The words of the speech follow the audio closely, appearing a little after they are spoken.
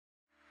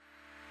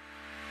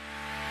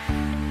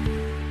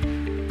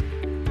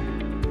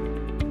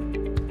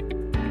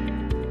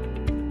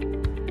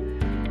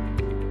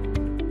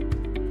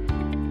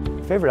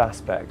favourite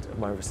aspect of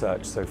my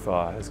research so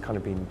far has kind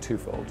of been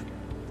twofold.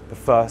 The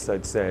first,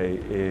 I'd say,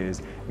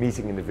 is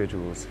meeting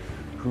individuals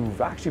who've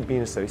actually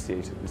been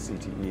associated with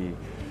CTE,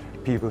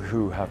 people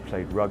who have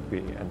played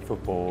rugby and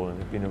football and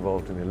have been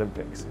involved in the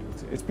Olympics.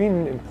 It's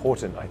been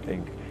important, I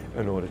think,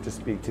 in order to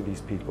speak to these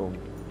people,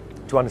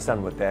 to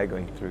understand what they're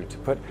going through, to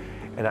put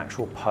an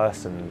actual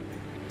person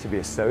to be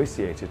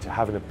associated, to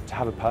have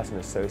a person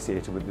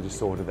associated with the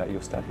disorder that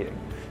you're studying.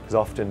 Because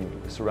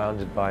often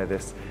surrounded by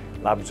this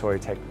laboratory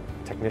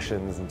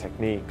technicians and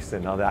techniques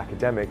and other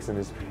academics, and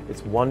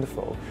it's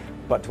wonderful,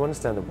 but to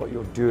understand that what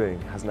you're doing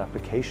has an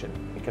application,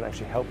 it can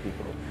actually help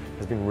people,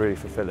 has been really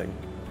fulfilling.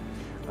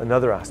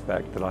 Another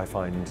aspect that I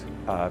find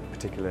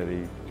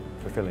particularly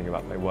fulfilling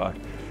about my work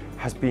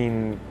has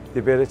been the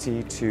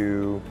ability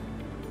to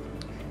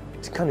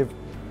kind of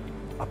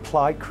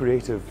apply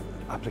creative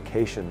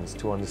applications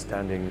to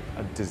understanding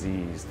a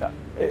disease that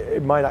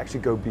it might actually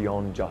go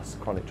beyond just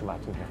chronic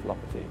traumatic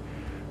encephalopathy.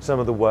 Some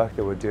of the work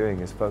that we're doing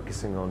is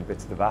focusing on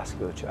bits of the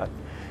vasculature,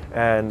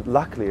 and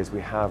luckily, as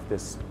we have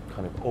this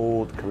kind of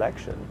old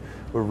collection,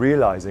 we're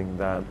realizing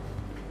that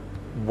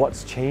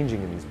what's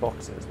changing in these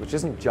boxes, which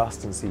isn't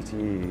just in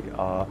CTE,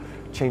 are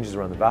changes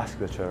around the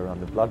vasculature,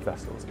 around the blood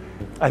vessels.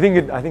 I think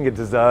it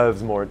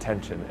deserves more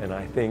attention, and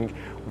I think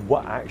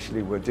what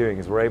actually we're doing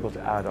is we're able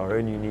to add our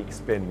own unique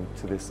spin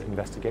to this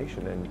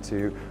investigation and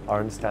to our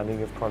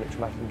understanding of chronic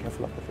traumatic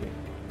encephalopathy.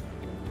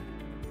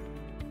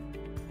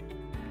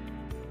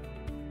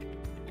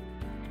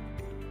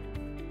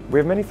 We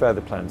have many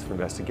further plans for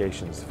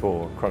investigations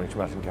for chronic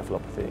traumatic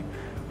encephalopathy,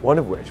 one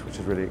of which is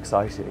really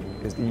exciting,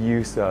 is the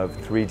use of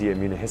 3D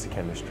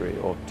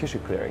immunohistochemistry or tissue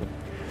clearing.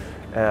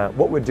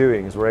 What we're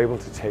doing is we're able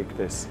to take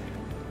this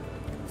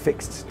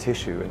fixed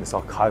tissue and this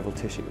archival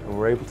tissue, and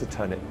we're able to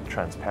turn it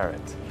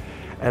transparent.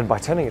 And by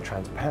turning it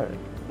transparent,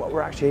 what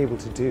we're actually able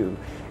to do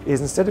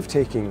is, instead of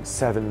taking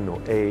 7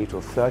 or 8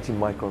 or 30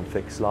 micron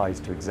thick slides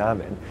to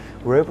examine,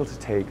 we're able to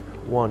take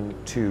 1,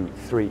 2,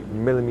 3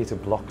 millimeter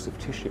blocks of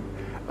tissue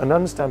and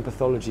understand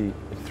pathology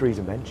in 3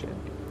 dimensions.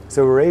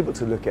 So we're able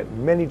to look at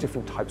many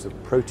different types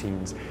of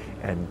proteins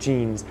and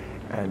genes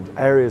and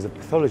areas of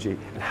pathology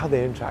and how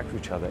they interact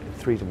with each other in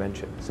 3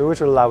 dimensions. So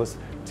which will allow us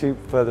to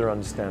further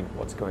understand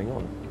what's going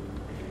on.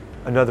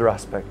 Another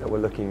aspect that we're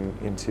looking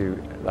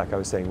into, like I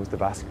was saying, was the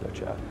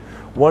vasculature.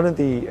 One of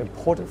the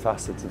important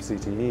facets of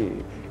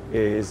CTE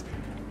is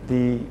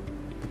the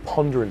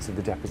preponderance of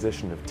the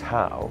deposition of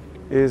tau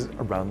is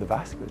around the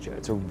vasculature,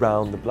 it's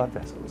around the blood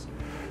vessels.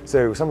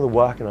 So some of the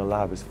work in our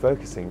lab is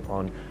focusing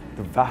on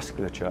the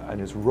vasculature and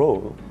its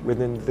role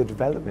within the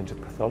development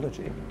of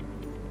pathology.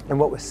 And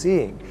what we're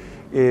seeing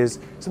is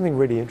something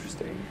really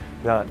interesting,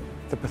 that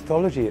the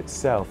pathology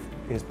itself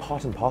is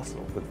part and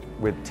parcel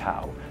with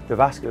tau. The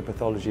vascular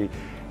pathology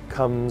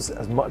comes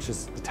as much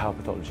as the tau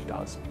pathology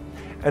does.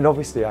 And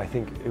obviously I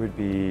think it would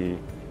be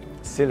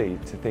silly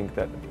to think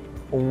that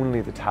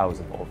only the tau is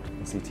involved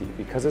in CTE,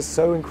 because it's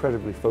so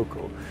incredibly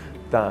focal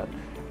that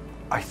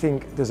I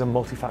think there's a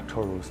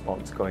multifactorial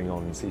response going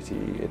on in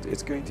CTE.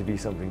 It's going to be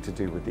something to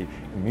do with the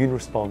immune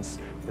response,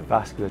 the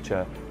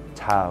vasculature,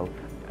 tau,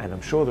 and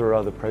I'm sure there are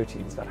other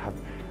proteins that have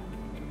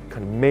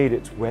kind of made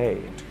its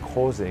way into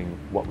causing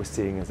what we're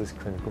seeing as this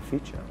clinical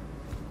feature.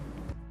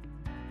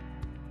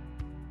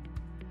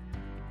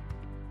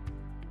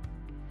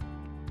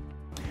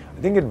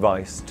 I think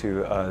advice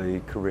to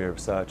early career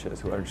researchers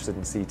who are interested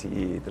in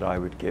CTE that I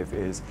would give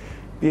is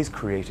be as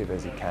creative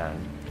as you can.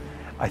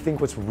 I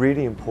think what's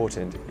really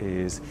important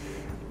is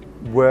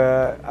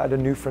we're at a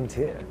new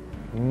frontier.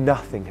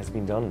 Nothing has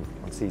been done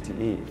on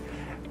CTE,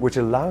 which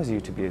allows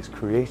you to be as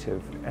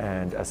creative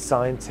and as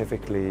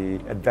scientifically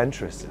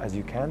adventurous as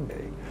you can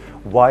be.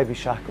 Why be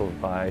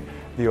shackled by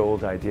the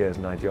old ideas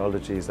and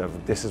ideologies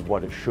of this is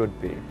what it should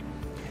be?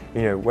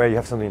 You know, where you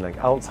have something like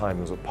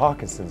Alzheimer's or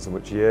Parkinson's, in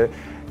which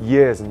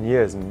years and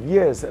years and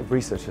years of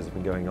research has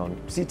been going on.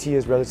 CTE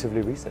is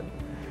relatively recent.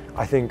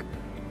 I think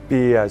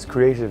be as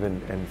creative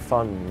and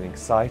fun and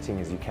exciting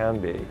as you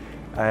can be,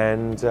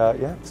 and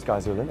yeah, the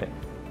sky's the limit.